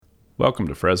Welcome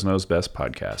to Fresno's Best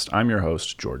Podcast. I'm your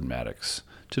host, Jordan Maddox.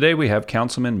 Today we have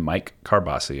Councilman Mike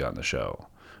Carbasi on the show.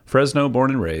 Fresno born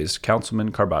and raised,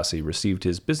 Councilman Carbasi received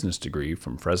his business degree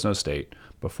from Fresno State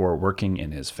before working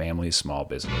in his family's small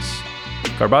business.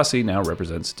 Carbasi now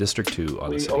represents District 2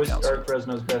 on the City Council.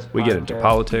 We get into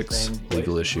politics,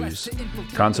 legal issues,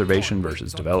 conservation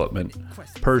versus development,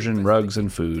 Persian rugs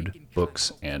and food,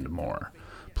 books, and more.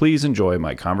 Please enjoy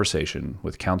my conversation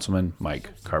with Councilman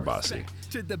Mike Carbasi.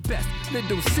 To the best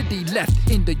little city left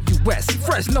in the U.S.,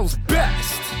 Fresno's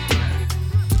best.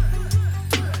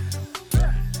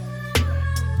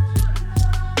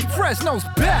 Fresno's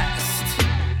best.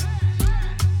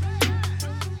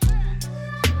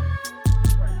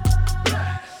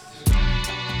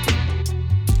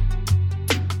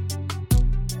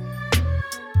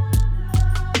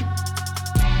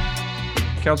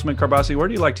 Councilman Carbasi, where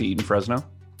do you like to eat in Fresno?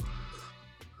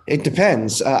 It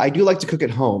depends. I do like to cook at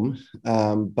home,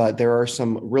 but there are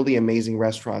some really amazing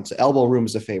restaurants. Elbow Room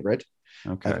is a favorite.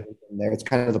 Okay. There, it's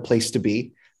kind of the place to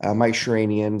be. Mike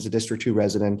Sheranian's a District 2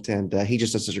 resident, and he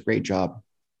just does such a great job.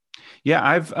 Yeah,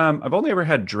 I've only ever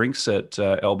had drinks at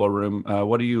Elbow Room.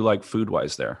 What do you like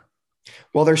food-wise there?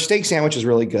 Well, their steak sandwich is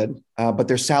really good, but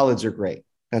their salads are great.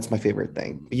 That's my favorite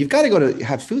thing. You've got to go to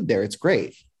have food there. It's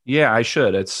great. Yeah, I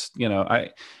should. It's,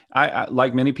 I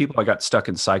like many people, I got stuck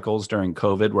in cycles during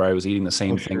COVID where I was eating the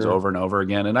same things over and over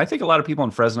again. And I think a lot of people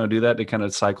in Fresno do that. They kind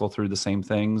of cycle through the same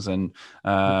things and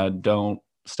don't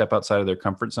step outside of their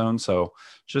comfort zone. So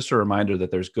just a reminder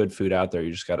that there's good food out there.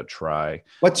 You just got to try.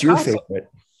 What's your favorite?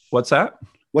 What's that?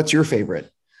 What's your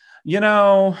favorite?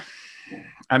 I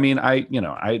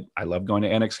love going to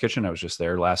Annex Kitchen. I was just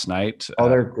there last night. Oh,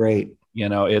 they're great.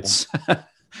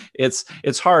 It's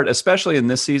it's hard, especially in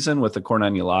this season with the corn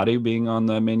agnolotti being on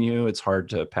the menu. It's hard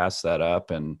to pass that up.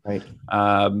 And right.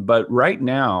 But right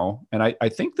now, and I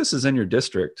think this is in your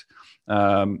district,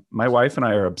 my wife and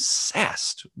I are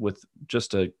obsessed with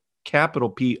just a capital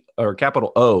P or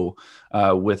capital O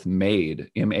with Maid,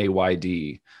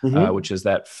 M-A-Y-D, which is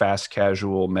that fast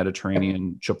casual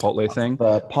Mediterranean Chipotle thing.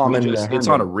 It's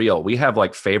on a reel. We have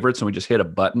like favorites and we just hit a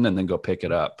button and then go pick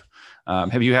it up.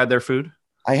 Have you had their food?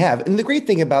 I have. And the great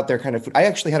thing about their kind of food, I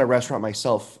actually had a restaurant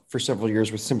myself for several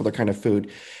years with similar kind of food.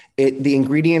 The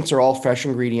ingredients are all fresh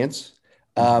ingredients.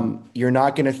 You're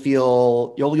not going to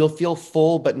you'll feel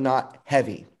full, but not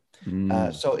heavy.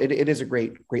 So it is a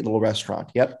great little restaurant.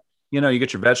 Yep. You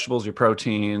get your vegetables, your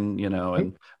protein,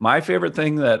 and my favorite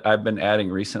thing that I've been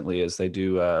adding recently is they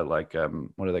do what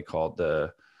are they called?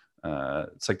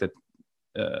 It's like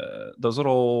those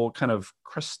little kind of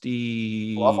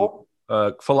crusty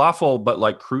falafel, but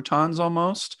like croutons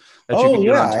almost that you can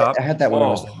get on top. I had that when I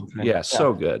was there. Yeah,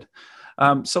 so good.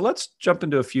 So let's jump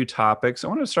into a few topics. I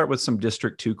want to start with some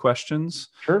District 2 questions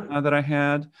that I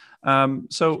had.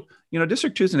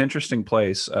 District 2 is an interesting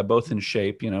place, both in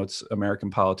shape. It's American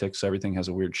politics. Everything has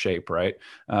a weird shape, right?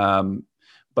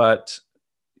 But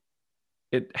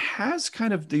it has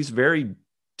kind of these very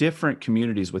different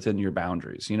communities within your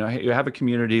boundaries. You have a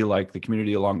community like the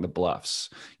community along the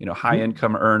bluffs, high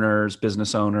income earners,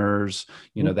 business owners,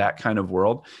 that kind of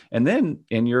world. And then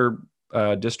in your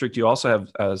district, you also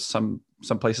have some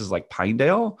places like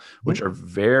Pinedale, which are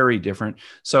very different.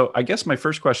 So I guess my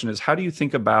first question is, how do you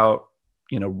think about,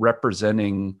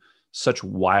 representing such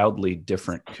wildly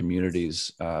different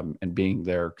communities and being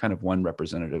their kind of one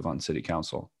representative on city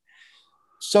council?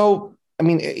 So I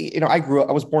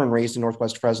was born and raised in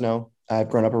Northwest Fresno. I've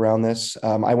grown up around this.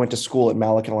 I went to school at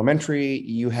Malik Elementary.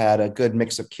 You had a good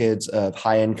mix of kids of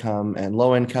high income and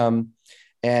low income.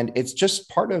 And it's just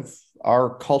part of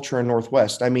our culture in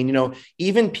Northwest.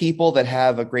 Even people that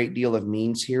have a great deal of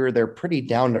means here, they're pretty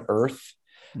down to earth.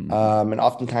 And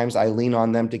oftentimes I lean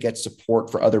on them to get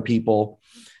support for other people.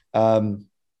 In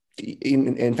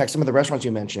fact, some of the restaurants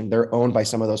you mentioned, they're owned by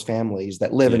some of those families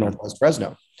that live in Northwest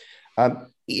Fresno.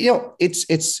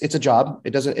 It's a job.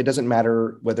 It doesn't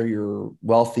matter whether you're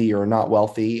wealthy or not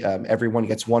wealthy. Everyone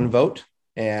gets one vote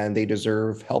and they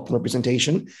deserve help and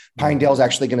representation. Pinedale is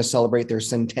actually going to celebrate their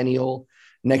centennial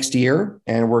next year.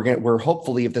 And we're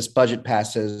hopefully, if this budget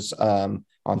passes on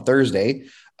Thursday,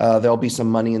 there'll be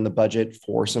some money in the budget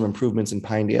for some improvements in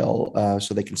Pinedale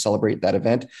so they can celebrate that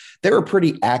event. They're a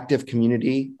pretty active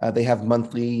community. They have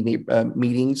monthly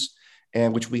meetings,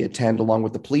 and which we attend along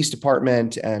with the police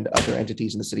department and other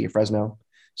entities in the city of Fresno.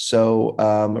 So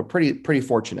we're pretty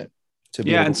fortunate. to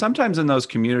be Yeah, able and to. sometimes in those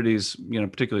communities,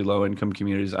 particularly low income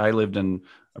communities, I lived in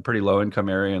a pretty low income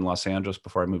area in Los Angeles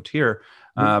before I moved here.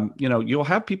 You'll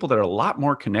have people that are a lot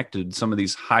more connected. Some of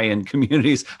these high end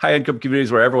communities, high income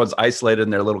communities where everyone's isolated in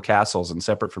their little castles and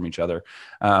separate from each other.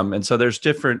 And so there's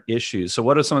different issues. So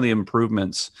what are some of the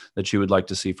improvements that you would like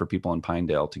to see for people in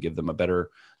Pinedale to give them a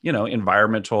better,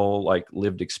 environmental, like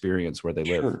lived experience where they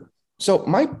live? Sure. So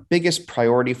my biggest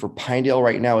priority for Pinedale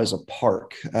right now is a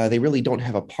park. They really don't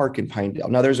have a park in Pinedale.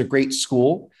 Now there's a great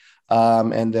school,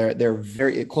 and they're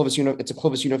very Clovis. It's a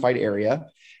Clovis Unified area,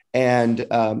 and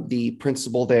the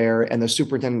principal there and the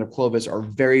superintendent of Clovis are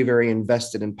very, very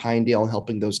invested in Pinedale and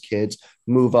helping those kids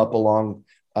move up along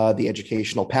the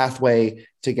educational pathway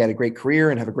to get a great career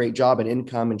and have a great job and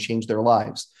income and change their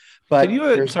lives. But Can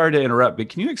you, sorry to interrupt, but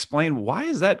can you explain why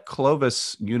is that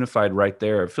Clovis Unified right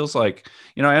there? It feels like,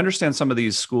 I understand some of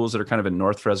these schools that are kind of in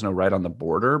North Fresno right on the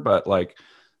border, but like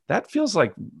that feels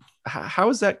like, how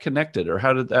is that connected, or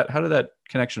how did that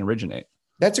connection originate?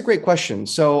 That's a great question.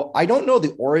 So I don't know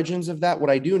the origins of that. What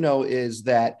I do know is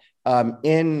that for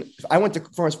example, I went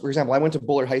to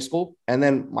Bullard High School, and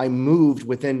then I moved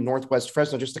within Northwest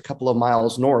Fresno, just a couple of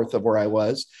miles north of where I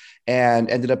was, and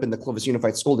ended up in the Clovis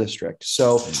Unified School District.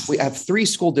 So we have 3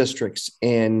 school districts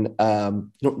in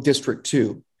District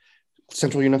 2,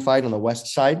 Central Unified on the west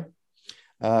side,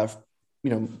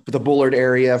 the Bullard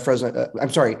area,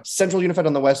 Central Unified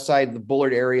on the west side. The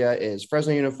Bullard area is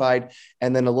Fresno Unified.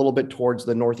 And then a little bit towards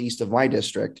the northeast of my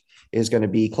district is going to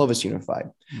be Clovis Unified.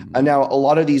 Mm-hmm. And now a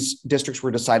lot of these districts were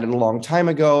decided a long time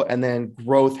ago, and then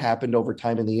growth happened over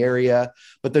time in the area.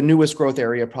 But the newest growth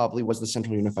area probably was the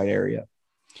Central Unified area.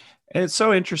 And it's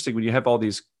so interesting when you have all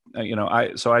these,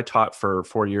 I taught for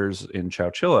 4 years in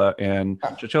Chowchilla, and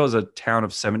Chowchilla is a town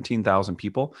of 17,000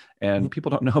 people. And people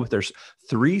don't know, but there's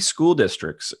 3 school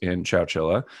districts in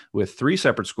Chowchilla with 3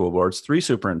 separate school boards, 3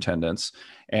 superintendents.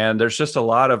 And there's just a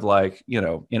lot of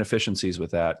inefficiencies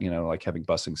with that, like having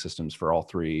busing systems for all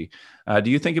 3. Do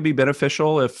you think it'd be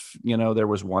beneficial if, there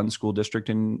was one school district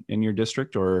in your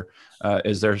district, or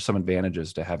is there some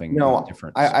advantages to having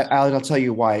different? I'll tell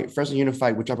you why. Fresno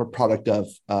Unified, which I'm a product of,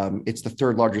 it's the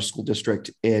 3rd largest school district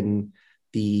in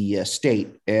the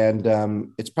state,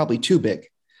 and it's probably too big.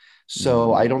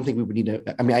 So I don't think we would need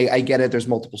to. I mean, I get it. There's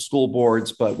multiple school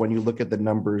boards, but when you look at the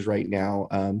numbers right now,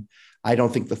 I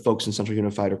don't think the folks in Central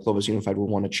Unified or Clovis Unified will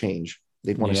want to change.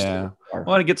 They'd want to stay. Well,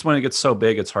 when it gets so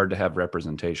big, it's hard to have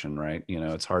representation, right?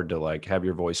 It's hard to have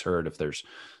your voice heard if there's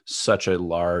such a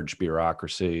large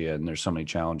bureaucracy and there's so many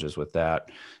challenges with that.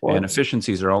 Well, and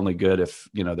efficiencies are only good if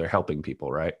they're helping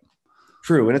people, right?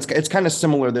 True, and it's kind of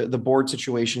similar. The board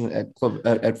situation at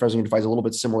Fresno Unified is a little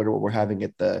bit similar to what we're having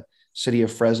at the city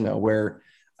of Fresno, where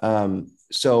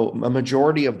so a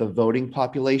majority of the voting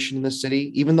population in the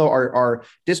city, even though our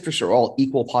districts are all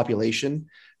equal population,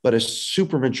 but a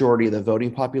super majority of the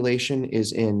voting population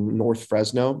is in North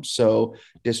Fresno. So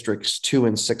districts 2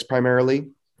 and 6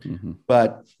 primarily,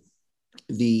 but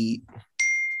the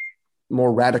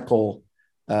more radical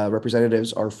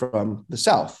representatives are from the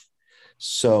South.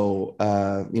 So,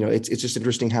 it's just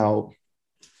interesting how,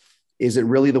 is it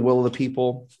really the will of the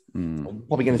people? We'll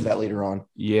probably get into that later on.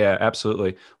 Yeah,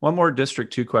 absolutely. One more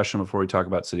District 2 question before we talk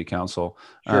about City Council.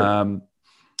 Sure.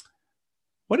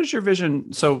 What is your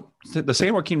vision? So the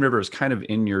San Joaquin River is kind of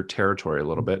in your territory a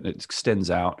little bit, and it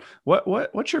extends out.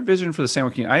 What's your vision for the San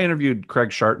Joaquin? I interviewed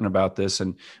Craig Sharton about this,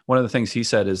 and one of the things he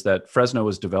said is that Fresno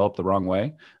was developed the wrong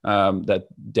way. That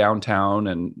downtown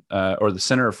and or the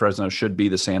center of Fresno should be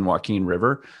the San Joaquin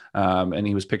River, and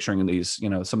he was picturing these,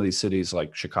 some of these cities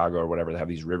like Chicago or whatever, that have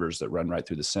these rivers that run right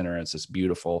through the center. And it's this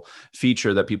beautiful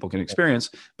feature that people can experience.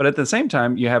 But at the same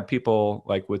time, you have people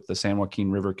like with the San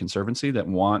Joaquin River Conservancy that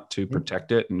want to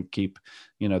protect it and keep,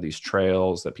 these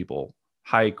trails that people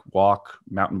hike, walk,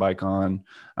 mountain bike on.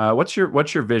 What's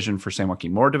your vision for San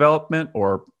Joaquin? More development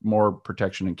or more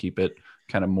protection, and keep it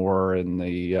kind of more in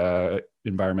the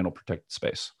environmental protected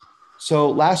space? So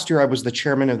last year I was the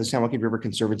chairman of the San Joaquin River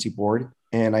Conservancy Board,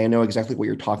 and I know exactly what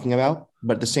you're talking about.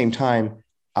 But at the same time,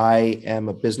 I am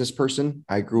a business person.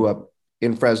 I grew up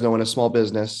in Fresno in a small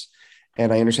business,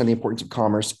 and I understand the importance of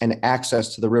commerce and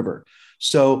access to the river.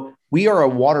 So we are a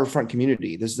waterfront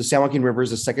community. The San Joaquin River is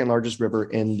the 2nd largest river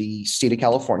in the state of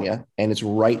California, and it's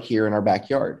right here in our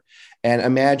backyard. And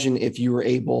imagine if you were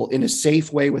able, in a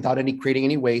safe way, without creating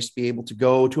any waste, be able to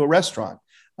go to a restaurant,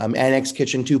 Annex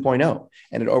Kitchen 2.0,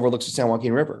 and it overlooks the San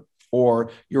Joaquin River.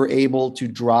 Or you're able to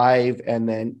drive and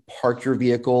then park your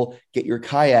vehicle, get your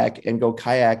kayak, and go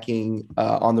kayaking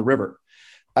on the river.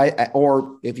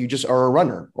 Or if you just are a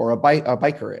runner or a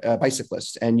biker, a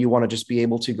bicyclist, and you want to just be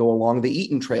able to go along the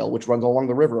Eaton Trail, which runs along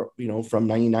the river, from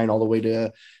 99 all the way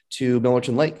to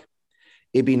Millerton Lake.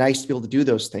 It'd be nice to be able to do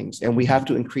those things. And we have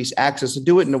to increase access and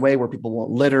do it in a way where people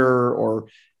won't litter or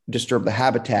disturb the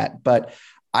habitat. But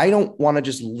I don't want to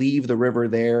just leave the river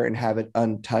there and have it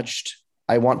untouched.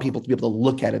 I want people to be able to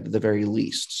look at it at the very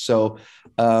least. So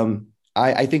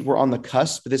I think we're on the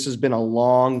cusp. This has been a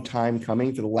long time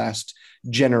coming for the last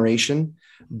generation,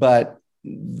 but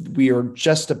we are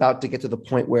just about to get to the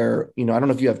point where, I don't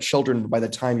know if you have children, but by the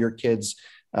time your kids,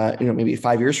 maybe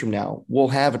 5 years from now, we'll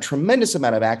have a tremendous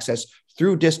amount of access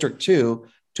through District 2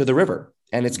 to the river.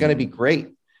 And it's going to be great.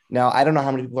 Now, I don't know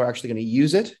how many people are actually going to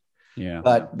use it. Yeah.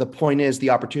 But the point is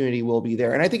the opportunity will be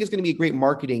there. And I think it's going to be a great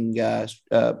marketing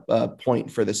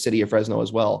point for the city of Fresno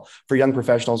as well, for young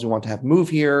professionals who want to have move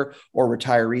here or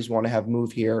retirees who want to have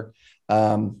move here,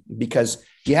 because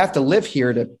you have to live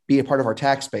here to be a part of our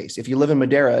tax base. If you live in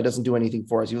Madera, it doesn't do anything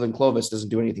for us. You live in Clovis, it doesn't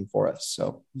do anything for us.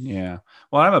 So, yeah.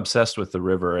 Well, I'm obsessed with the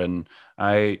river, and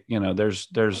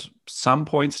there's some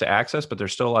points to access, but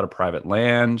there's still a lot of private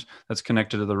land that's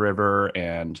connected to the river.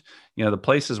 And, the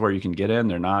places where you can get in,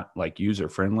 they're not like user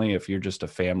friendly. If you're just a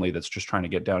family that's just trying to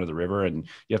get down to the river and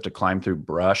you have to climb through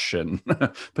brush and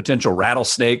potential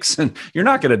rattlesnakes, and you're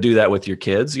not going to do that with your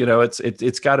kids.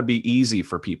 It's got to be easy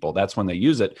for people. That's when they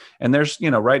use it. And there's,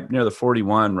 right near the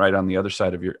 41, right on the other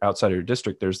side of outside of your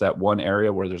district, there's that one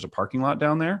area where there's a parking lot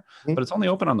down there, but it's only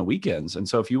open on the weekends. And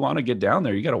so if you want to get down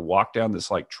there, you got to walk down this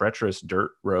like treacherous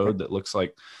dirt road that looks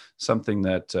like something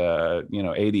that,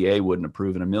 ADA wouldn't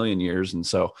approve in a million years. And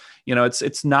so,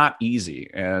 it's not easy.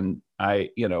 And I,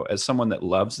 as someone that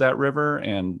loves that river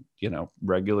and,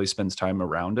 regularly spends time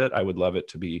around it, I would love it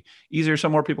to be easier so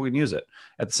more people can use it.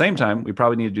 At the same time, we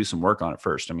probably need to do some work on it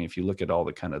first. I mean, if you look at all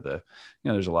the kind of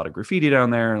there's a lot of graffiti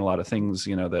down there and a lot of things,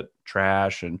 that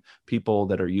trash and people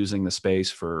that are using the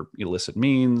space for illicit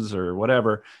means or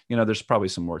whatever, there's probably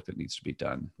some work that needs to be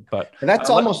done. But and that's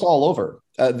almost all over.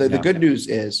 The good news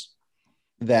is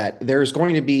that there's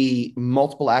going to be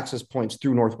multiple access points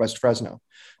through Northwest Fresno.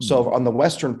 So on the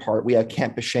western part, we have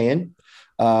Camp Bishayan.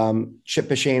 Chip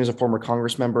Bishayan is a former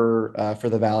Congress member for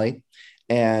the Valley.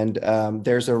 And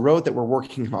there's a road that we're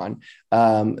working on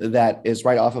that is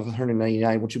right off of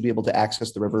 199, which will be able to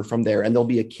access the river from there. And there'll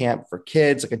be a camp for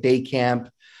kids, like a day camp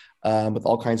with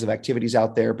all kinds of activities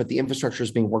out there. But the infrastructure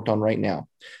is being worked on right now.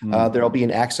 There'll be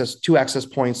two access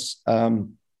points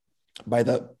by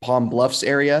the Palm Bluffs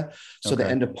area. So the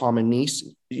end of Palm and Nice.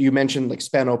 You mentioned like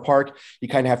Spano Park. You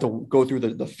kind of have to go through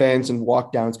the fence and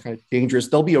walk down. It's kind of dangerous.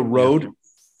 There'll be a road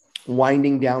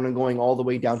winding down and going all the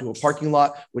way down to a parking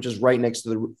lot, which is right next to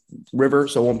the river.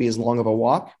 So it won't be as long of a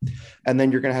walk. And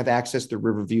then you're going to have access to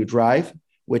Riverview Drive,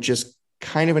 which is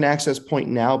kind of an access point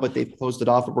now, but they've closed it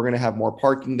off. But we're going to have more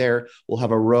parking there. We'll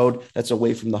have a road that's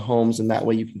away from the homes, and that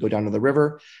way you can go down to the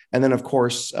river. And then, of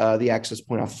course, the access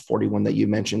point off of 41 that you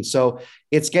mentioned. So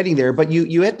it's getting there, but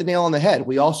you hit the nail on the head.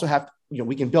 We also have,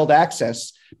 we can build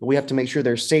access, but we have to make sure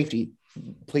there's safety,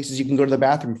 places you can go to the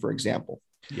bathroom, for example.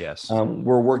 Yes.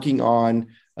 We're working on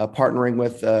partnering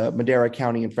with Madera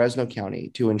County and Fresno County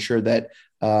to ensure that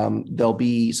there'll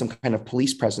be some kind of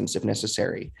police presence if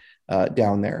necessary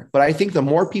down there. But I think the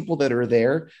more people that are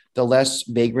there, the less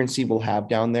vagrancy we'll have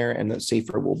down there and the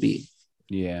safer we'll be.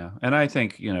 Yeah. And I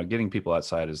think, getting people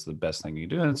outside is the best thing you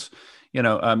do. And it's,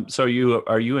 so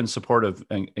are you in support of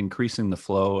increasing the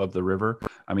flow of the river?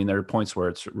 I mean, there are points where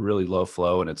it's really low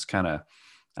flow and it's kind of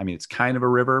a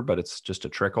river, but it's just a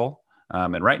trickle.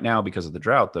 And right now, because of the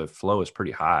drought, the flow is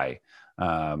pretty high.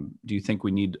 Do you think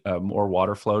we need more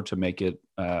water flow to make it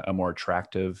a more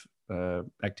attractive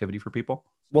activity for people?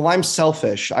 Well, I'm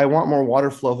selfish. I want more water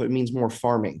flow if it means more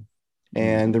farming.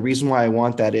 And the reason why I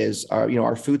want that is,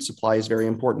 our food supply is very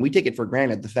important. We take it for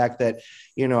granted. The fact that,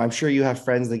 I'm sure you have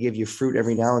friends that give you fruit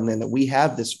every now and then, that we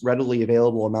have this readily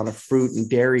available amount of fruit and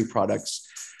dairy products.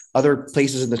 Other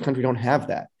places in this country don't have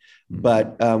that.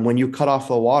 But when you cut off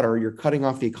the water, you're cutting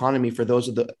off the economy for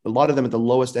a lot of them at the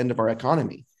lowest end of our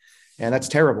economy. And that's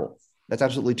terrible. That's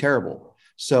absolutely terrible.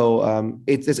 So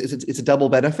it's a double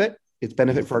benefit. It's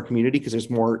benefit for our community because there's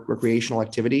more recreational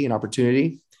activity and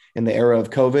opportunity in the era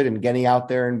of COVID and getting out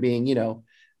there and being,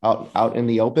 out in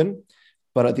the open.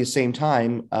 But at the same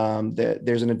time,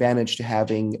 there's an advantage to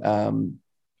having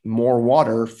more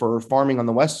water for farming on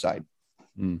the west side.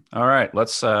 All right,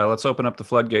 let's open up the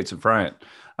floodgates and fry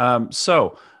it.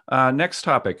 So next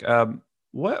topic.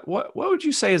 What would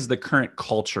you say is the current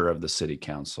culture of the city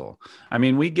council? I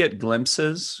mean, we get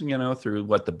glimpses, through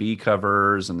what the Bee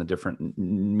covers and the different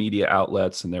media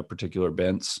outlets and their particular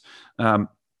bents.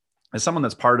 as someone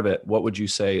that's part of it, what would you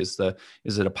say is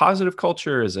it a positive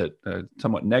culture? Is it a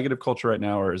somewhat negative culture right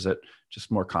now, or is it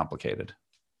just more complicated?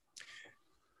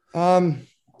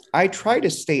 I try to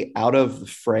stay out of the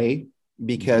fray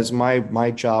because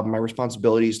my job, my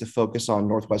responsibility is to focus on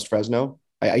Northwest Fresno.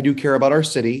 I do care about our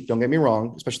city. Don't get me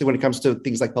wrong, especially when it comes to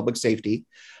things like public safety,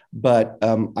 but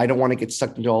I don't want to get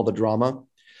sucked into all the drama.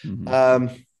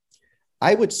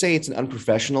 I would say it's an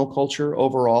unprofessional culture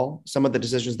overall. Some of the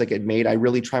decisions that get made, I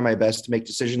really try my best to make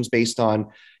decisions based on,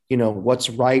 what's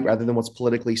right rather than what's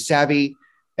politically savvy.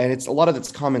 And it's a lot of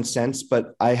it's common sense,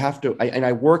 but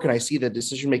I work and I see the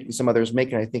decision making some others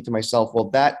make, and I think to myself,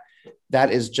 well, that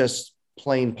is just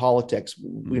plain politics.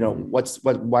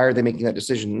 Why are they making that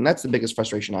decision? And that's the biggest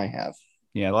frustration I have.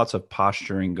 Yeah, lots of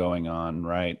posturing going on,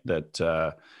 right?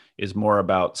 That is more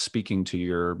about speaking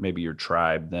to maybe your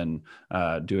tribe than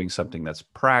doing something that's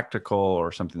practical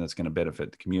or something that's going to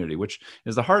benefit the community, which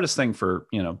is the hardest thing for,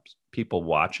 people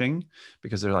watching,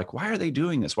 because they're like, why are they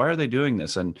doing this? Why are they doing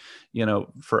this? And,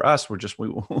 for us, we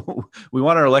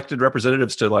want our elected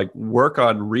representatives to like work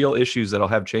on real issues that'll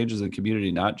have changes in the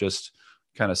community, not just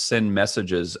kind of send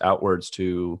messages outwards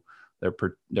to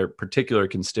their particular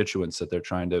constituents that they're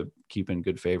trying to keep in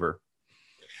good favor.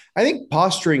 I think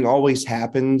posturing always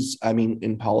happens,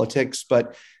 in politics,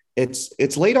 but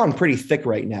it's laid on pretty thick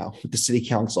right now with the city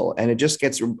council. And it just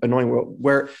gets annoying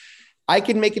where I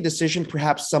can make a decision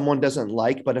perhaps someone doesn't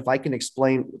like, but if I can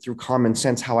explain through common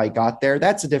sense how I got there,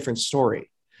 that's a different story.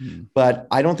 But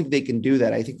I don't think they can do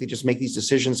that. I think they just make these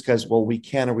decisions because, well, we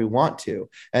can or we want to.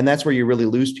 And that's where you really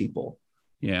lose people.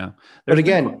 Yeah. But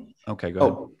again, okay, go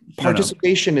ahead.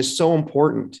 Participation is so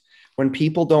important. When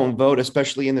people don't vote,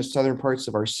 especially in the southern parts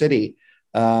of our city,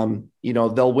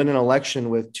 they'll win an election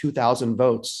with 2,000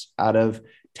 votes out of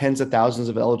tens of thousands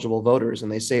of eligible voters.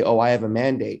 And they say, oh, I have a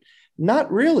mandate.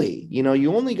 Not really.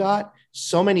 You only got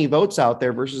so many votes out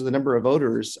there versus the number of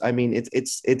voters. Maybe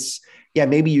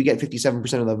you get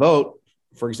 57% of the vote,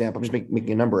 for example. I'm just making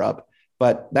a number up,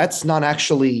 but that's not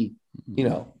actually,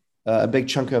 a big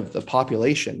chunk of the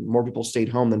population. More people stayed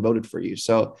home than voted for you.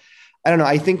 So I don't know.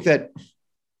 I think that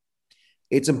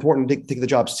it's important to take the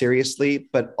job seriously,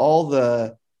 but all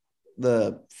the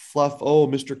fluff, oh,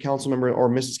 Mr. Councilmember or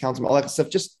Mrs. Councilmember, all that stuff,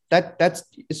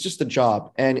 it's just a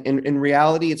job. And in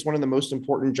reality, it's one of the most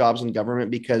important jobs in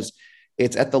government because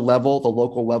it's at the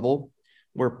local level,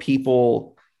 where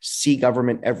people see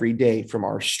government every day, from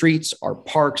our streets, our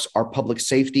parks, our public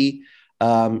safety.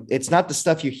 It's not the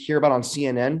stuff you hear about on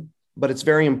CNN, but it's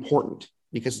very important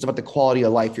because it's about the quality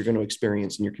of life you're going to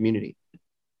experience in your community.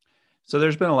 So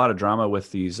there's been a lot of drama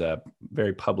with these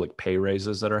very public pay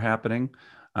raises that are happening.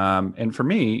 And for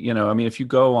me, if you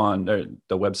go on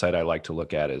the website I like to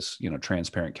look at is,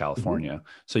 Transparent California.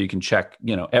 So you can check,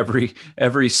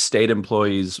 every state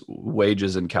employee's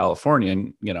wages in California.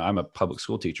 And, I'm a public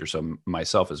school teacher, so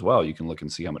myself as well, you can look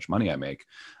and see how much money I make.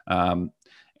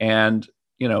 And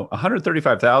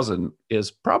 135,000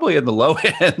 is probably in the low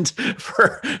end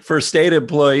for state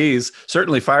employees,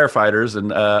 certainly firefighters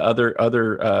and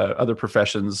other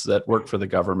professions that work for the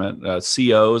government.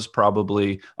 COs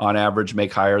probably on average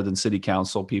make higher than city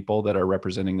council people that are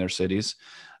representing their cities.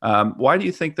 Why do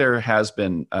you think there has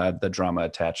been the drama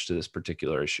attached to this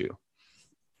particular issue?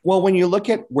 Well, when you look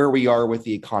at where we are with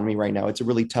the economy right now, it's a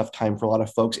really tough time for a lot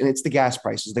of folks. And it's the gas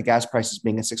prices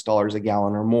being at $6 a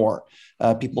gallon or more.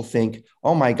 People think,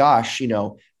 oh my gosh,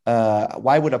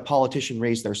 why would a politician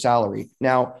raise their salary?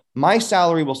 Now, my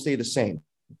salary will stay the same.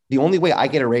 The only way I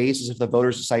get a raise is if the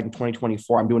voters decide in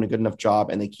 2024 I'm doing a good enough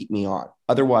job and they keep me on.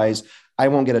 Otherwise, I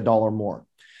won't get $1 more.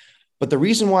 But the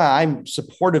reason why I'm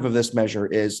supportive of this measure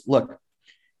is, look,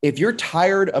 if you're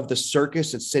tired of the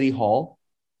circus at City Hall,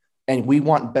 and we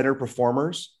want better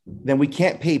performers, then we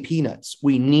can't pay peanuts.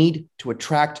 We need to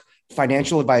attract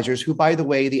financial advisors who, by the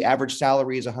way, the average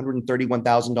salary is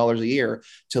 $131,000 a year,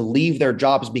 to leave their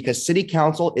jobs, because city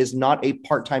council is not a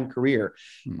part-time career.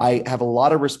 I have a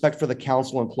lot of respect for the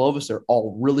council in Clovis. They're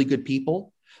all really good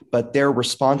people, but their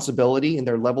responsibility and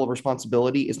their level of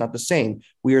responsibility is not the same.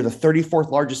 We are the 34th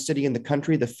largest city in the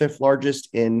country, the 5th largest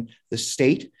in the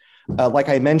state. Like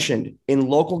I mentioned, in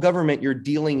local government, you're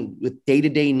dealing with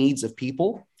day-to-day needs of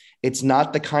people. It's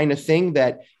not the kind of thing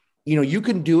that, you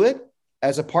can do it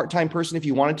as a part-time person if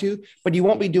you wanted to, but you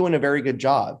won't be doing a very good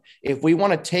job. If we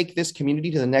want to take this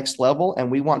community to the next level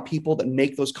and we want people that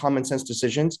make those common sense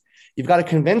decisions, you've got to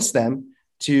convince them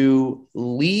to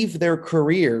leave their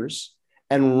careers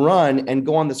and run and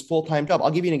go on this full-time job.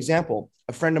 I'll give you an example.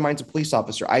 A friend of mine's a police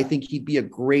officer. I think he'd be a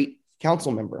great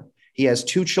council member. He has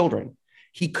 2 children.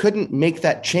 He couldn't make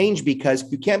that change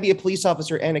because you can't be a police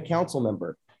officer and a council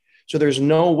member. So there's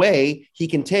no way he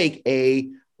can take a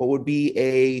what would be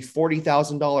a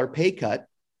 $40,000 pay cut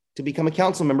to become a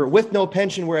council member with no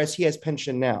pension, whereas he has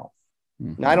pension now.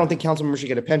 Now, I don't think council members should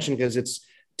get a pension because it's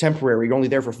temporary. You're only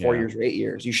there for 4 years or 8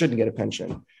 years. You shouldn't get a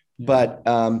pension. But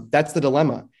that's the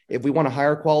dilemma. If we want a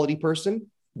higher quality person,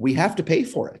 we have to pay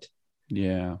for it.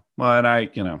 Yeah. Well,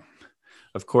 and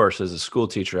of course, as a school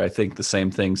teacher, I think the same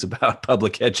things about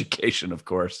public education, of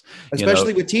course.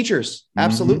 Especially with teachers.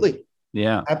 Absolutely.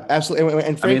 Yeah, absolutely.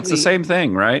 And frankly, it's the same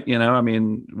thing, right?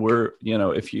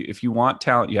 If you want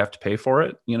talent, you have to pay for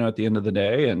it, at the end of the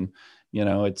day. And,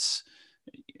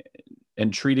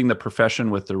 and treating the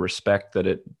profession with the respect that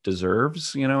it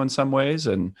deserves, in some ways.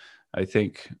 And I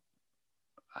think,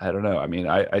 I don't know.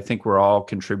 I think we're all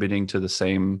contributing to the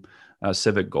same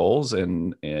civic goals,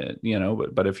 and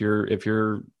but if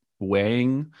you're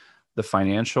weighing the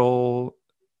financial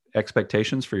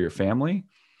expectations for your family,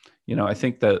 I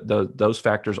think that those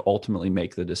factors ultimately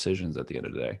make the decisions at the end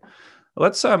of the day.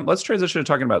 Let's transition to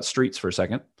talking about streets for a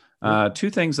second. Two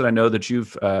things that I know that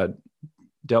you've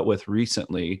dealt with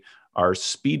recently are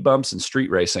speed bumps and street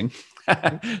racing.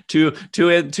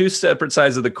 two separate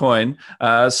sides of the coin.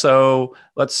 So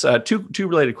let's two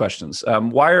related questions.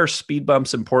 Why are speed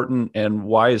bumps important, and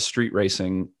why is street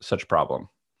racing such a problem?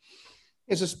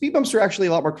 Yeah, so speed bumps are actually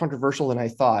a lot more controversial than I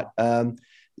thought.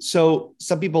 So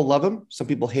some people love them, some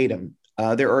people hate them.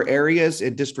 There are areas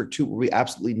in District 2 where we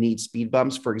absolutely need speed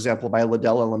bumps. For example, by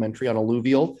Liddell Elementary on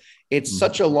Alluvial, it's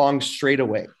such a long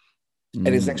straightaway, and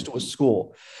it's next to a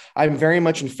school. I'm very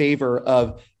much in favor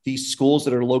of these schools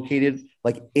that are located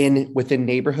like within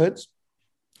neighborhoods,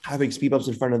 having speed bumps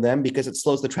in front of them, because it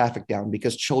slows the traffic down,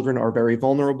 because children are very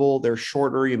vulnerable. They're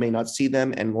shorter. You may not see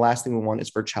them. And the last thing we want is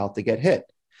for a child to get hit.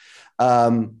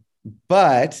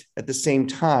 But at the same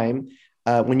time,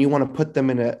 when you want to put them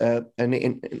in a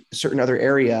certain other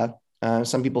area,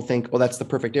 some people think, oh, that's the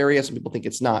perfect area. Some people think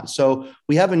it's not. So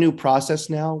we have a new process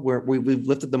now where we've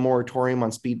lifted the moratorium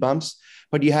on speed bumps,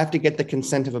 but you have to get the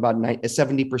consent of about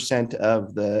 70%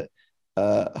 of the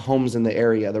homes in the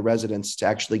area, the residents, to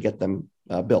actually get them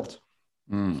built.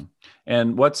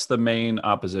 And what's the main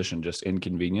opposition? Just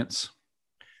inconvenience?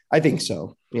 I think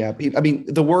so. Yeah.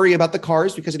 The worry about the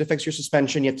cars, because it affects your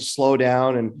suspension. You have to slow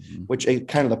down, and which is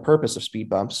kind of the purpose of speed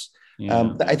bumps.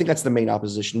 Yeah. I think that's the main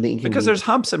opposition. Because there's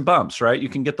humps and bumps, right? You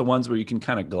can get the ones where you can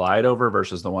kind of glide over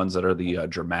versus the ones that are the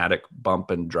dramatic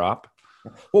bump and drop.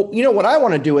 Well, what I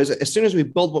want to do is, as soon as we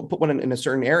put one in a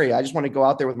certain area, I just want to go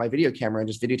out there with my video camera and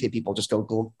just videotape people just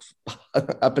go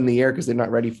up in the air because they're not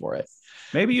ready for it.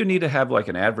 Maybe you need to have like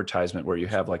an advertisement where you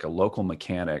have like a local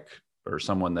mechanic or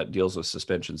someone that deals with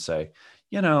suspension say,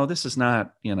 this is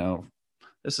not,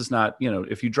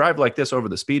 if you drive like this over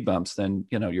the speed bumps, then,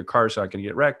 your car's not going to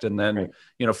get wrecked. And then,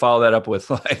 right. Follow that up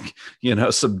with like,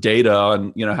 some data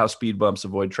on, how speed bumps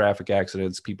avoid traffic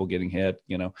accidents, people getting hit.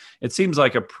 It seems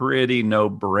like a pretty no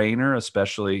brainer,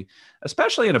 especially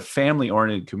in a family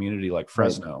oriented community like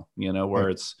Fresno, right. Where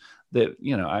right. it's that,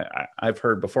 I've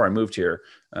heard before I moved here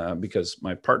because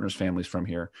my partner's family's from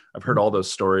here. I've heard all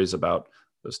those stories about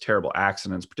those terrible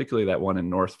accidents, particularly that one in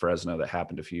North Fresno that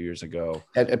happened a few years ago.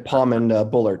 At Palm and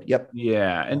Bullard. Yep.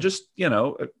 Yeah. And just, speed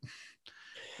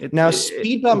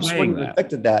bumps wouldn't have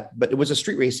affected that, but it was a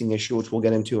street racing issue, which we'll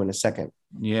get into in a second.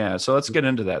 Yeah. So let's get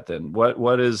into that then.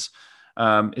 What is it,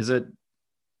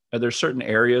 are there certain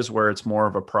areas where it's more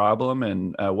of a problem,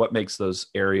 and what makes those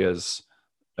areas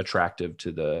attractive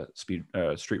to the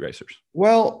street racers?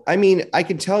 Well, I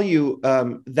can tell you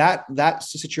that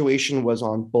situation was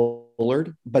on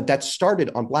Bullard, but that started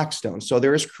on Blackstone. So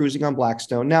there is cruising on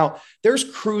Blackstone. Now there's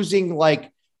cruising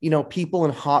like, people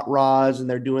in hot rods and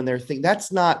they're doing their thing.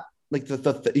 That's not like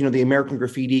the American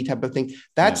Graffiti type of thing.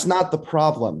 That's not the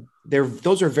problem.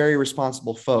 Those are very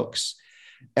responsible folks.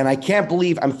 And I can't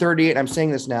believe I'm 38. I'm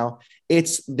saying this now.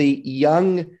 It's the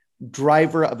young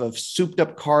driver of a souped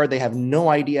up car they have no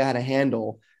idea how to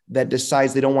handle that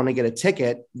decides they don't want to get a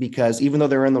ticket, because even though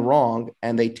they're in the wrong,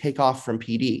 and they take off from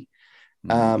PD.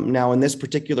 Now in this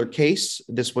particular case,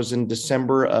 this was in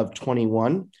December of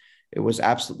 21. It was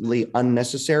absolutely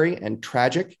unnecessary and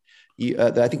tragic.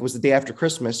 I think it was the day after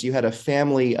Christmas. You had a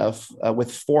family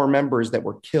with 4 members that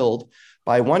were killed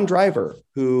by one driver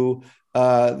who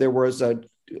there was a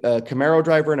Camaro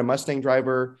driver and a Mustang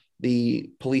driver. The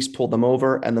police pulled them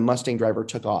over, and the Mustang driver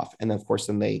took off. And then, of course,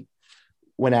 they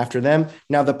went after them.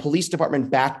 Now, the police department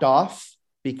backed off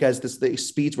because the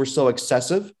speeds were so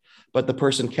excessive, but the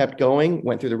person kept going,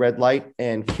 went through the red light,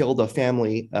 and killed a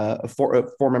family,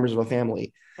 four members of a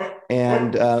family.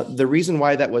 And the reason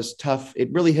why that was tough,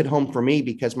 it really hit home for me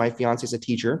because my fiance is a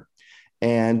teacher,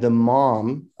 and the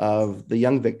mom of the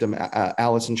young victim,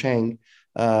 Allison Chang,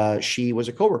 she was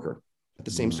a coworker at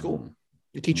the same school.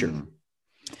 the teacher.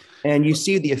 And you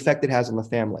see the effect it has on the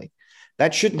family.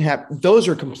 That shouldn't happen. Those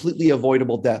are completely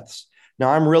avoidable deaths. Now,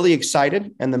 I'm really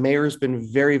excited, and the mayor has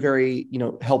been very, very,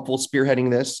 helpful spearheading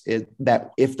this,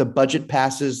 that if the budget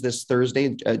passes this Thursday,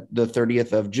 the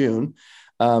 30th of June,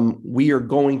 we are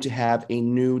going to have a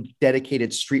new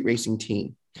dedicated street racing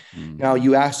team. Now,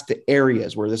 you ask the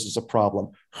areas where this is a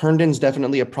problem. Herndon's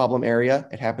definitely a problem area.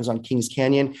 It happens on Kings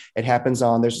Canyon. It happens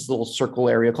on, there's this little circle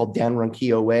area called Dan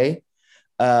Ronquillo Way.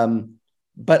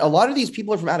 But a lot of these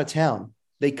people are from out of town.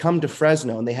 They come to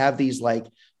Fresno and they have these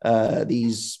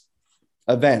these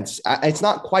events. It's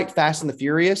not quite Fast and the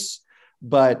Furious,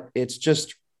 but it's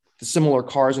just similar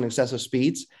cars and excessive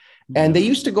speeds. And they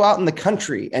used to go out in the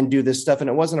country and do this stuff, and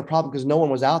it wasn't a problem because no one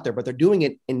was out there, but they're doing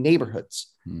it in neighborhoods.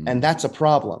 And that's a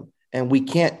problem. And we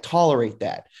can't tolerate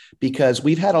that, because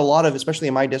we've had a lot of, especially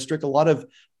in my district, a lot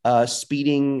of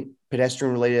speeding,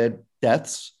 pedestrian related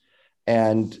deaths.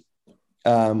 And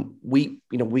we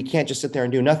can't just sit there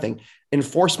and do nothing.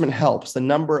 Enforcement helps. The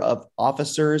number of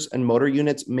officers and motor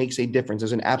units makes a difference.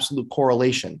 There's an absolute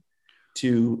correlation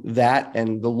to that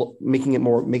and making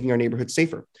our neighborhood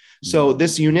safer. So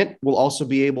this unit will also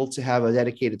be able to have a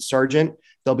dedicated sergeant.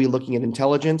 They'll be looking at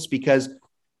intelligence, because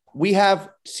we have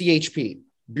CHP,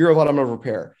 Bureau of Automotive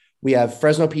Repair. We have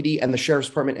Fresno PD and the Sheriff's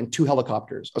Department and two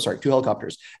helicopters.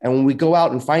 And when we go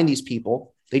out and find these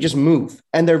people, they just move,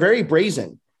 and they're very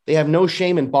brazen. They have no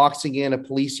shame in boxing in a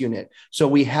police unit. So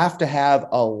we have to have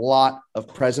a lot of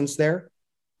presence there.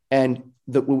 And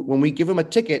when we give them a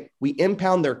ticket, we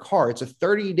impound their car. It's a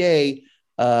 30-day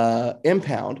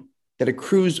impound that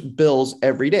accrues bills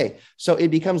every day. So it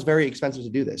becomes very expensive to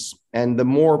do this. And the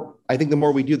more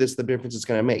we do this, the difference it's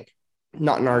going to make.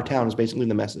 Not in our town is basically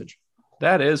the message.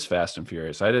 That is Fast and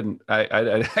Furious. I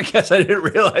guess I didn't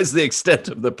realize the extent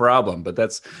of the problem, but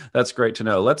that's great to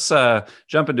know. Let's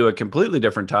jump into a completely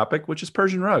different topic, which is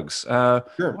Persian rugs.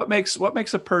 Sure. What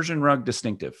makes a Persian rug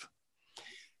distinctive?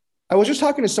 I was just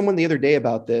talking to someone the other day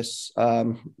about this,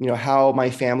 how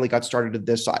my family got started at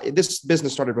this. This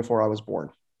business started before I was born.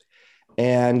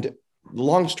 And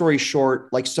long story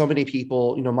short, like so many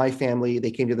people, my family,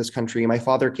 they came to this country. My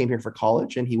father came here for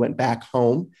college and he went back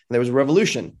home, and there was a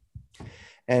revolution.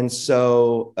 And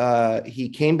so he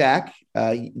came back.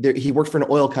 He worked for an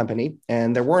oil company,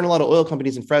 and there weren't a lot of oil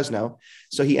companies in Fresno.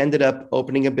 So he ended up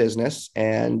opening a business.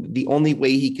 And the only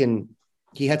way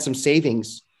he had some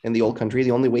savings in the old country.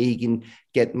 The only way he can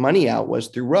get money out was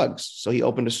through rugs. So he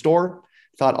opened a store,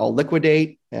 thought I'll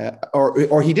liquidate,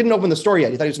 or he didn't open the store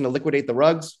yet. He thought he was going to liquidate the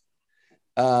rugs.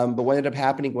 But what ended up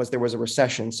happening was there was a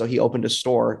recession. So he opened a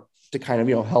store to kind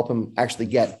of, help him actually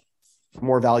get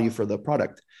more value for the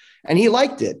product. And he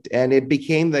liked it. And it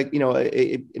became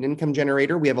an income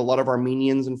generator. We have a lot of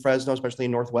Armenians in Fresno, especially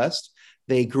in Northwest.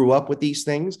 They grew up with these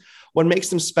things. What makes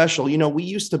them special, we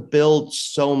used to build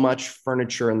so much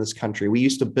furniture in this country. We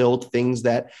used to build things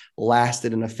that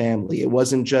lasted in a family. It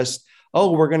wasn't just,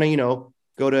 we're going to,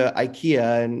 go to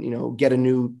IKEA and, get a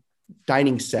new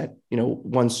dining set,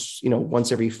 once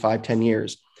every 5-10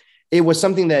 years. It was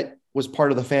something that was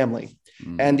part of the family.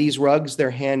 And these rugs,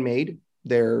 they're handmade.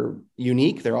 They're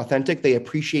unique, they're authentic, they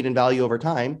appreciate in value over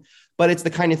time, but it's the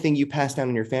kind of thing you pass down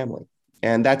in your family.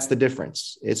 And that's the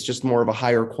difference. It's just more of a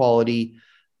higher quality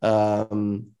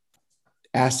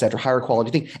asset or higher quality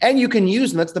thing. And you can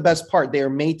use them. That's the best part. They are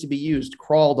made to be used,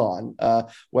 crawled on,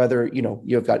 whether,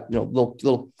 you've got,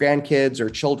 little grandkids or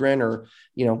children, or,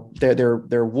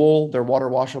 they're wool, they're water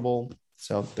washable.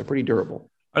 So they're pretty durable.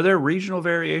 Are there regional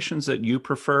variations that you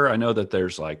prefer? I know that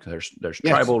there's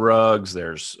tribal rugs.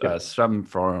 There's some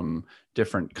from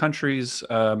different countries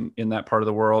in that part of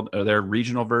the world. Are there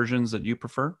regional versions that you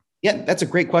prefer? Yeah, that's a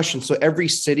great question. So every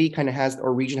city kind of has,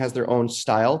 or region has their own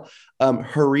style.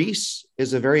 Haris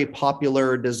is a very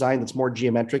popular design that's more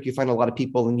geometric. You find a lot of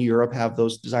people in Europe have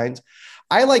those designs.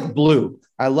 I like blue.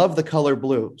 I love the color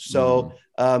blue. So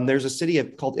there's a city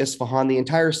called Isfahan. The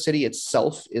entire city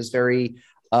itself is very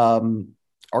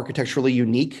architecturally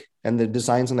unique, and the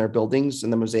designs on their buildings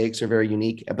and the mosaics are very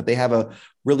unique, but they have a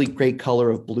really great color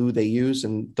of blue they use.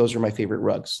 And those are my favorite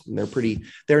rugs. And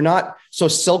they're not, so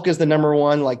silk is the number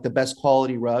one, like the best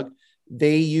quality rug.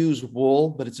 They use wool,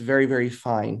 but it's very, very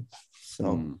fine.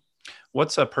 So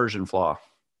what's a Persian flaw?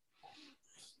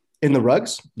 In the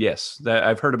rugs? Yes.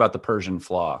 I've heard about the Persian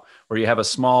flaw, where you have a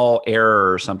small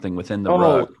error or something within the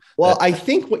rug. Well, I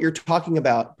think what you're talking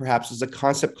about perhaps is a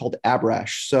concept called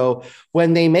abrash. So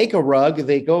when they make a rug,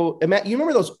 they go, you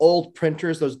remember those old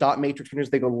printers, those dot matrix printers,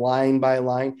 they go line by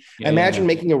line. Imagine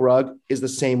making a rug is the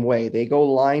same way. They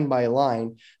go line by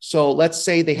line. So let's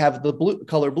say they have the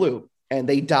color blue and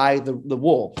they dye the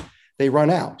wool. They run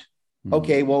out.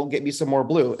 Okay, well, get me some more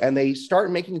blue. And they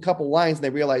start making a couple lines and they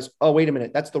realize, oh, wait a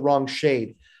minute, that's the wrong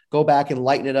shade. Go back and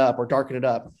lighten it up or darken it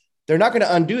up. They're not going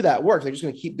to undo that work. They're just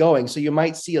going to keep going. So you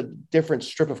might see a different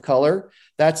strip of color.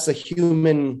 That's a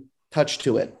human touch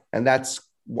to it. And that's,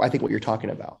 I think, what you're talking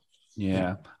about.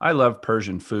 Yeah. I love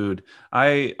Persian food.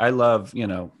 I love,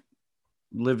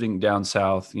 living down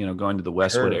south, going to the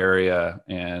Westwood area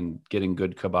and getting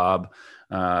good kebab.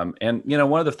 And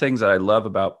one of the things that I love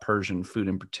about Persian food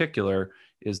in particular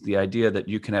is the idea that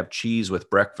you can have cheese with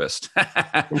breakfast.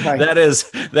 Right. That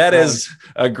is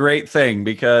a great thing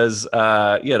because,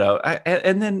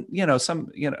 and then,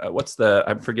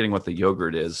 I'm forgetting what the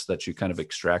yogurt is that you kind of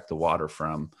extract the water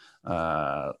from,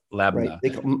 labna.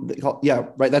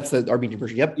 Right. That's the Armenian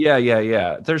version. Yep.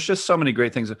 Yeah. There's just so many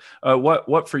great things.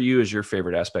 What for you is your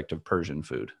favorite aspect of Persian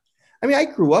food? I mean, I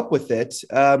grew up with it.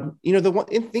 The one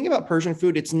thing about Persian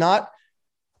food, it's not,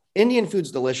 Indian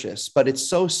food's delicious, but it's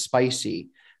so spicy.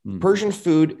 Persian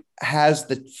food has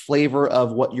the flavor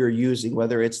of what you're using,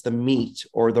 whether it's the meat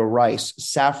or the rice.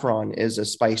 Saffron is a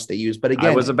spice they use. But again,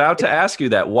 I was about to ask you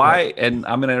that. Why? And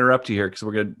I'm going to interrupt you here because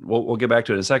we'll get back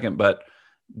to it in a second, but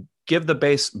give the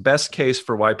best case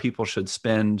for why people should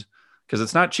spend, because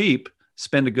it's not cheap,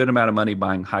 spend a good amount of money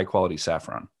buying high quality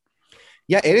saffron.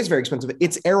 Yeah, it is very expensive.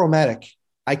 It's aromatic.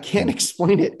 I can't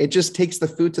explain it. It just takes the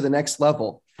food to the next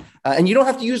level. And you don't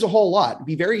have to use a whole lot.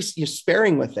 Be very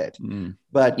sparing with it.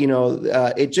 But,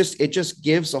 it just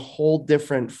gives a whole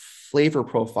different flavor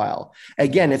profile.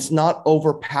 Again, it's not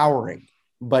overpowering,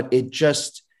 but it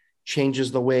just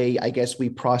changes the way, I guess, we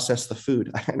process the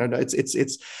food. I don't know.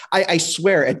 I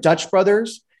swear at Dutch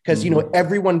Brothers, because,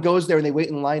 everyone goes there and they wait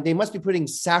in line. They must be putting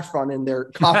saffron in their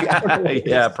coffee. I don't know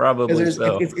yeah, probably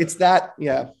so. It's that,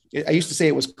 yeah. I used to say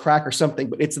it was crack or something,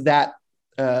 but it's that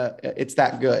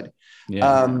good.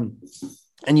 Yeah.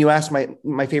 And you asked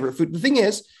my favorite food. The thing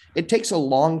is, it takes a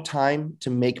long time to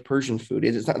make Persian food.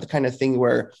 It's not the kind of thing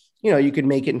where, you can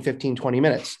make it in 15, 20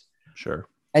 minutes. Sure.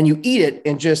 And you eat it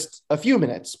in just a few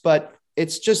minutes, but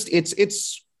it's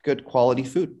good quality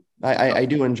food. I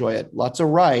do enjoy it. Lots of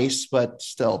rice, but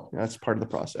still, that's part of the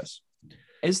process.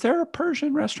 Is there a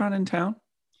Persian restaurant in town?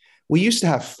 We used to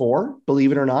have 4,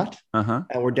 believe it or not. And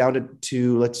we're down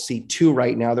to let's see, 2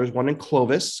 right now. There's one in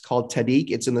Clovis called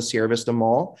Tahdig. It's in the Sierra Vista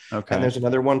Mall. Okay. And there's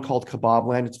another one called Kebab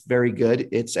Land. It's very good.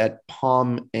 It's at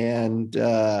Palm and,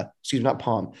 not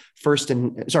Palm,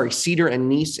 Cedar and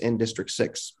Nice in District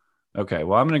 6. Okay.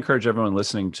 Well, I'm going to encourage everyone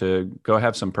listening to go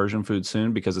have some Persian food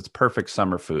soon because it's perfect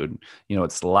summer food.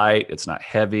 It's light, it's not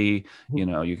heavy.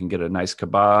 You can get a nice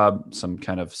kebab, some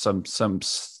kind of something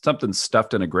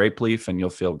stuffed in a grape leaf, and you'll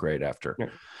feel great after. Yeah.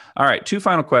 All right. 2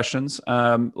 final questions.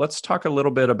 Let's talk a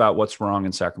little bit about what's wrong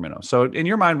in Sacramento. So in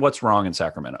your mind, what's wrong in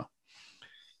Sacramento?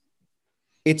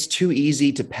 It's too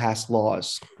easy to pass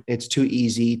laws. It's too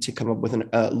easy to come up with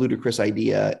a ludicrous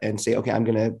idea and say, okay, I'm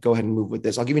going to go ahead and move with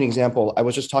this. I'll give you an example. I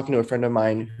was just talking to a friend of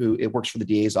mine who works for the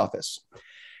DA's office.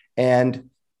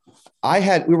 And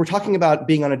we were talking about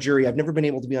being on a jury. I've never been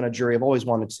able to be on a jury. I've always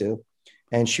wanted to.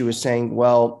 And she was saying,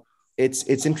 well,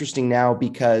 it's interesting now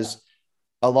because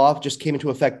a law just came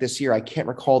into effect this year. I can't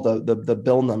recall the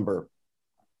bill number,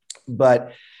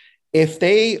 but if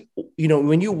they,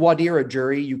 when you wadir a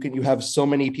jury, you have so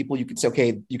many people, you can say,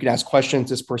 okay, you can ask questions.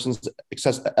 This person's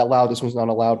allowed. This one's not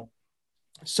allowed.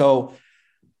 So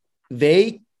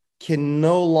they can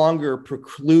no longer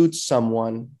preclude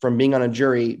someone from being on a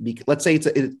jury. Let's say it's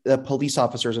a police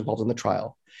officer is involved in the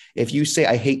trial. If you say,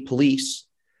 I hate police,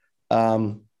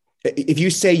 if you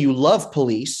say you love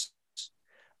police,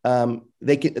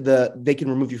 they can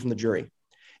remove you from the jury.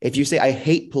 If you say, I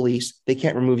hate police, they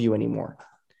can't remove you anymore.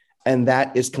 And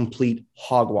that is complete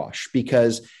hogwash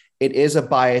because it is a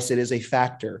bias. It is a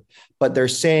factor, but they're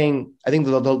saying, I think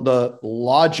the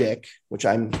logic, which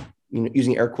I'm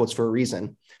using air quotes for a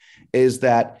reason, is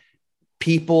that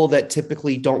people that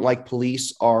typically don't like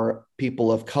police are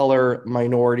people of color,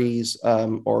 minorities,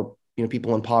 or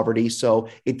people in poverty. So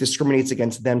it discriminates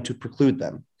against them to preclude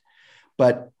them.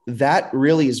 But that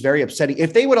really is very upsetting.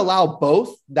 If they would allow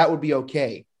both, that would be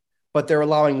okay. But they're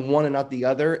allowing one and not the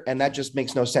other. And that just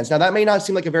makes no sense. Now, that may not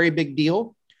seem like a very big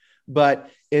deal, but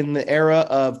in the era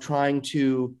of trying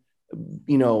to,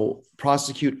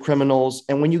 prosecute criminals,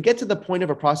 and when you get to the point of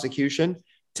a prosecution,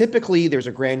 typically there's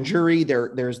a grand jury,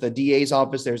 there's the DA's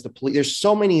office, there's the police, there's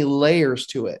so many layers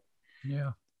to it.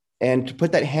 Yeah. And to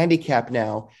put that handicap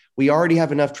now, we already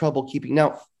have enough trouble keeping.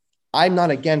 Now, I'm not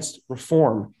against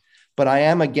reform, but I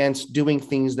am against doing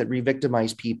things that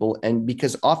re-victimize people. And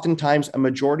because oftentimes a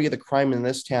majority of the crime in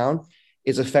this town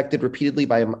is affected repeatedly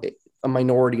by a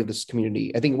minority of this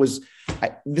community. I think it was,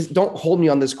 don't hold me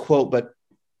on this quote, but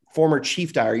former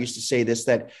chief dyer used to say this,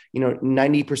 that,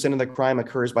 90% of the crime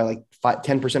occurs by like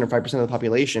 10% or 5% of the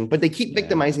population, but they keep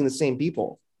victimizing the same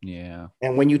people. Yeah.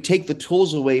 And when you take the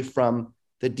tools away from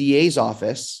the DA's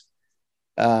office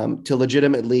to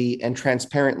legitimately and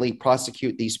transparently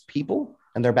prosecute these people,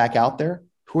 and they're back out there,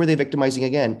 who are they victimizing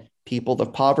again? People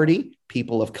of poverty,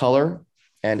 people of color,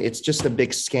 and it's just a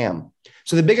big scam.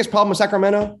 So the biggest problem with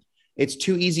Sacramento, it's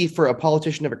too easy for a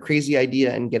politician to have a crazy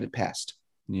idea and get it passed.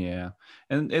 Yeah.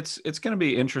 And it's going to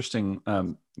be interesting,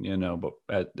 but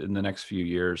in the next few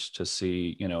years to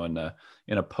see, in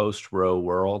a post-Roe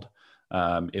world,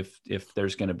 if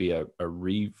there's going to be a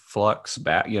reflux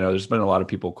back, there's been a lot of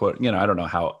people quote, I don't know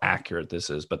how accurate this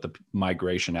is, but the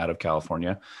migration out of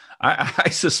California, I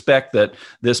suspect that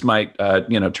this might,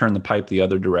 turn the pipe the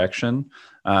other direction.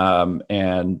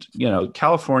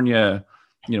 California,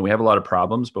 we have a lot of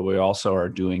problems, but we also are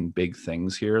doing big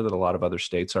things here that a lot of other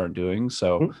states aren't doing.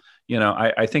 So,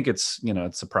 I think it's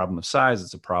a problem of size.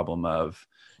 It's a problem of,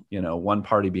 one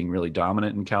party being really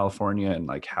dominant in California, and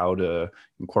like how to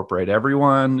incorporate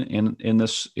everyone in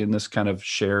this kind of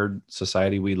shared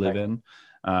society we live in.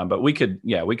 But we could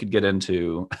get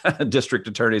into district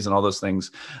attorneys and all those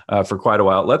things for quite a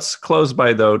while. Let's close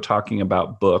by, though, talking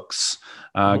about books.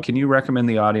 Can you recommend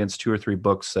the audience 2 or 3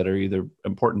 books that are either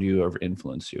important to you or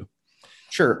influence you?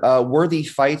 Sure. Worthy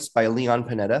Fights by Leon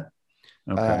Panetta.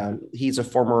 Okay. He's a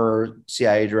former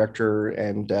CIA director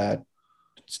and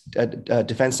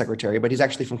defense secretary, but he's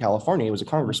actually from California. He was a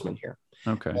congressman here.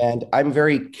 Okay. And I'm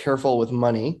very careful with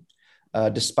money,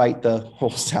 despite the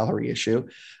whole salary issue.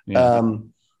 Yeah.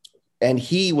 And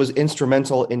he was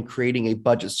instrumental in creating a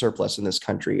budget surplus in this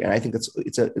country. And I think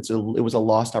it was a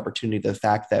lost opportunity, the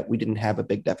fact that we didn't have a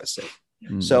big deficit.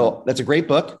 Mm-hmm. So that's a great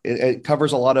book. It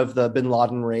covers a lot of the Bin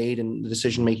Laden raid and the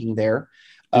decision-making there.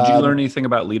 Did you learn anything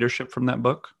about leadership from that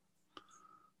book?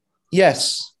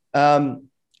 Yes.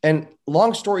 And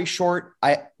long story short,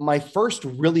 my first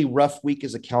really rough week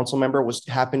as a council member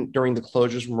happened during the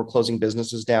closures when we're closing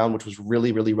businesses down, which was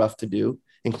really, really rough to do,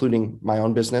 including my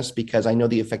own business, because I know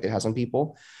the effect it has on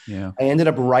people. Yeah. I ended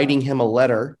up writing him a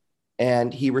letter,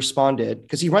 and he responded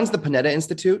because he runs the Panetta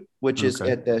Institute, which is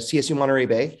at the CSU Monterey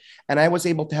Bay. And I was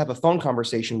able to have a phone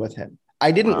conversation with him. I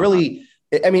didn't really,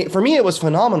 for me, it was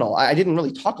phenomenal. I didn't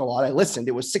really talk a lot. I listened.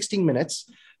 It was 16 minutes.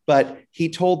 But he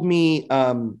told me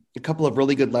a couple of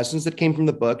really good lessons that came from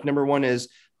the book. Number one is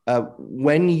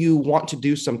when you want to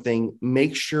do something,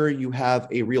 make sure you have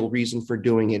a real reason for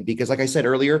doing it. Because like I said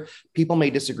earlier, people may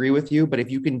disagree with you, but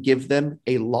if you can give them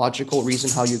a logical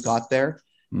reason how you got there,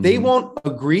 they won't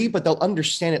agree, but they'll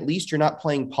understand at least you're not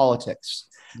playing politics.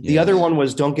 Yes. The other one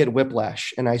was don't get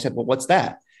whiplash. And I said, well, what's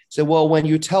that? So, well, when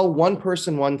you tell one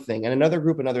person one thing and another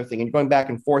group another thing, and you're going back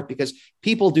and forth, because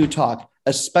people do talk,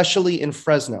 especially in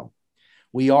Fresno.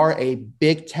 We are a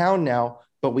big town now,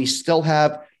 but we still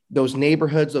have those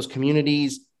neighborhoods, those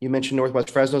communities. You mentioned Northwest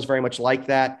Fresno is very much like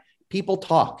that. People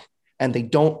talk and they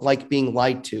don't like being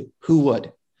lied to. Who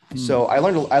would? So I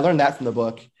learned that from the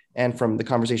book and from the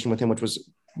conversation with him, which was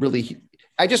really,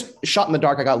 I just shot in the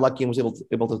dark. I got lucky and was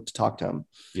able to talk to him.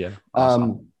 Yeah.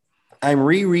 Awesome. I'm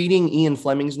rereading Ian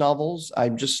Fleming's novels.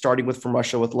 I'm just starting with From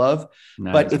Russia with Love.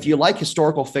 Nice. But if you like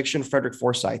historical fiction, Frederick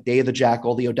Forsyth, Day of the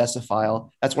Jackal, The Odessa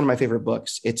File, that's one of my favorite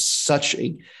books. It's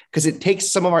because it takes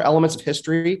some of our elements of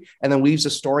history and then weaves a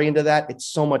story into that. It's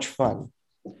so much fun.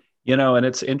 And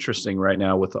it's interesting right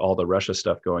now with all the Russia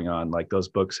stuff going on, like those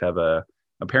books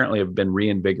apparently have been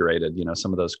reinvigorated,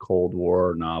 some of those Cold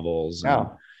War novels. And,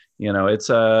 it's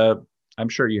I'm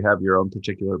sure you have your own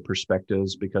particular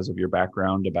perspectives because of your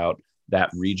background about that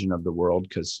region of the world,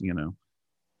 because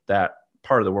that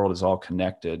part of the world is all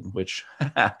connected, which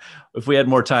if we had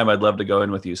more time, I'd love to go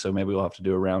in with you. So maybe we'll have to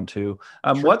do a round 2.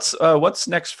 Sure. What's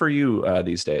next for you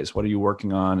these days? What are you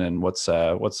working on, and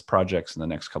what's projects in the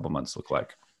next couple months look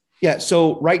like? Yeah.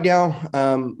 So right now,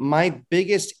 my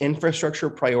biggest infrastructure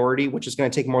priority, which is going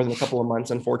to take more than a couple of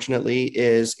months, unfortunately,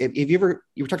 is if you were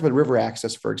talking about river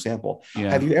access, for example. Yeah.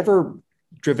 Have you ever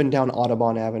driven down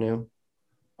Audubon Avenue?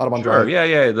 Audubon Drive. Yeah.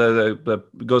 The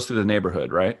goes through the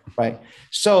neighborhood, right? Right.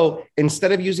 So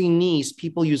instead of using Nice,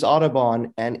 people use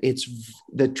Audubon, and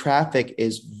the traffic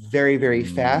is very, very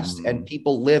fast, and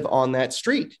people live on that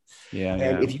street. Yeah.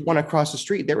 And if you want to cross the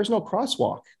street, there is no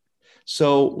crosswalk.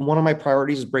 So one of my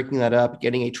priorities is breaking that up,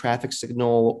 getting a traffic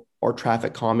signal or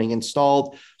traffic calming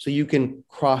installed so you can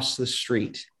cross the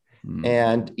street.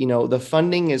 And, the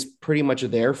funding is pretty much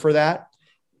there for that,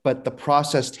 but the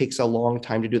process takes a long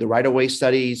time to do the right-of-way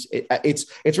studies.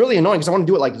 It's really annoying because I want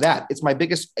to do it like that.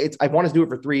 I want to do it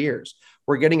for 3 years.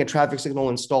 We're getting a traffic signal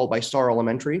installed by Star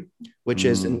Elementary, which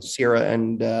is in Sierra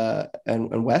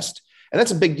and West. And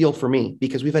that's a big deal for me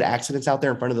because we've had accidents out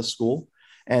there in front of the school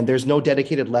and there's no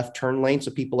dedicated left turn lane.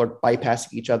 So people are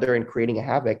bypassing each other and creating a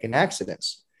havoc and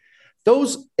accidents.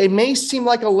 It may seem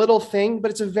like a little thing,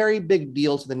 but it's a very big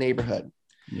deal to the neighborhood.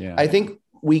 Yeah. I think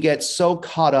we get so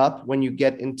caught up when you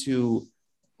get into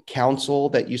council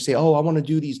that you say, oh, I want to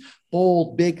do these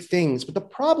bold, big things. But the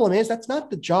problem is that's not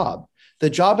the job. The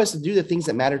job is to do the things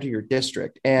that matter to your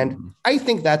district. And I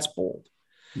think that's bold.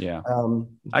 Yeah.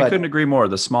 I couldn't agree more.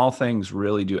 The small things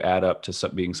really do add up to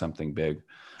being something big.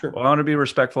 Sure. Well, I want to be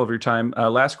respectful of your time.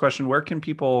 Last question. Where can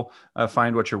people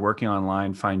find what you're working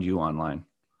online, find you online?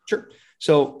 Sure.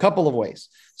 So a couple of ways.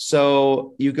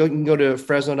 So you can go to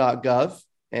fresno.gov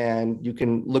and you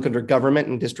can look under government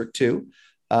in District 2.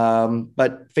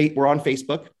 But we're on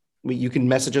Facebook. You can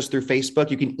message us through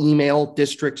Facebook. You can email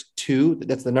District 2.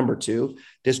 That's the number 2,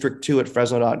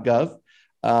 district2@fresno.gov.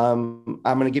 I'm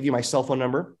going to give you my cell phone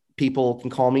number. People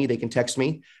can call me. They can text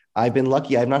me. I've been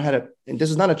lucky. I've not had and this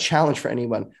is not a challenge for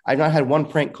anyone. I've not had one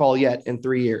prank call yet in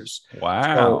 3 years.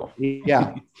 Wow. So,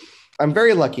 yeah, I'm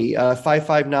very lucky.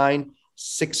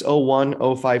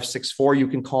 559-601-0564. You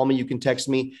can call me. You can text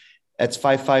me. That's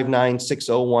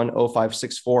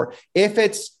 559-601-0564. If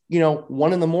it's,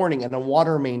 1 a.m. and a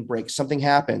water main breaks, something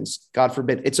happens, God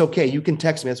forbid, it's okay. You can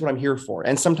text me. That's what I'm here for.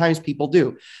 And sometimes people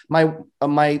do.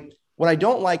 What I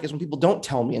don't like is when people don't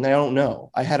tell me and I don't know.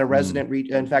 I had a resident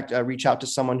reach out to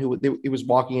someone who was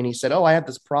walking and he said, oh, I have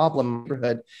this problem in the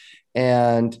neighborhood.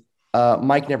 And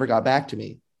Mike never got back to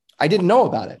me. I didn't know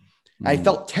about it. I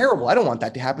felt terrible. I don't want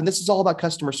that to happen. This is all about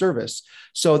customer service.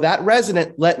 So that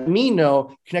resident let me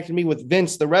know, connected me with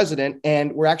Vince, the resident,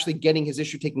 and we're actually getting his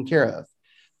issue taken care of.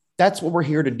 That's what we're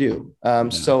here to do.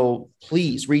 So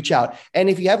please reach out. And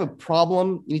if you have a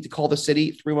problem, you need to call the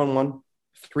city, 311.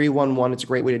 It's a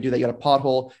great way to do that. You got a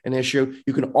pothole, an issue.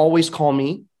 You can always call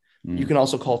me. You can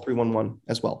also call 311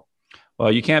 as well.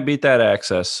 Well, you can't beat that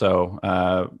access. So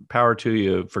power to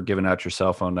you for giving out your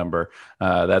cell phone number.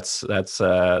 That's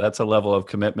a level of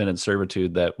commitment and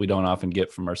servitude that we don't often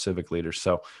get from our civic leaders.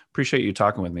 So appreciate you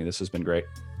talking with me. This has been great.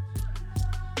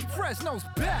 Fresno's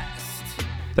best.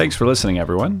 Thanks for listening,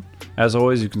 everyone. As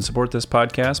always, you can support this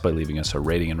podcast by leaving us a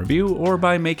rating and review or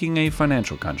by making a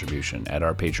financial contribution at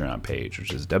our Patreon page,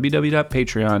 which is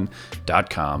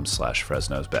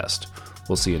www.patreon.com/FresnosBest.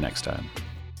 We'll see you next time.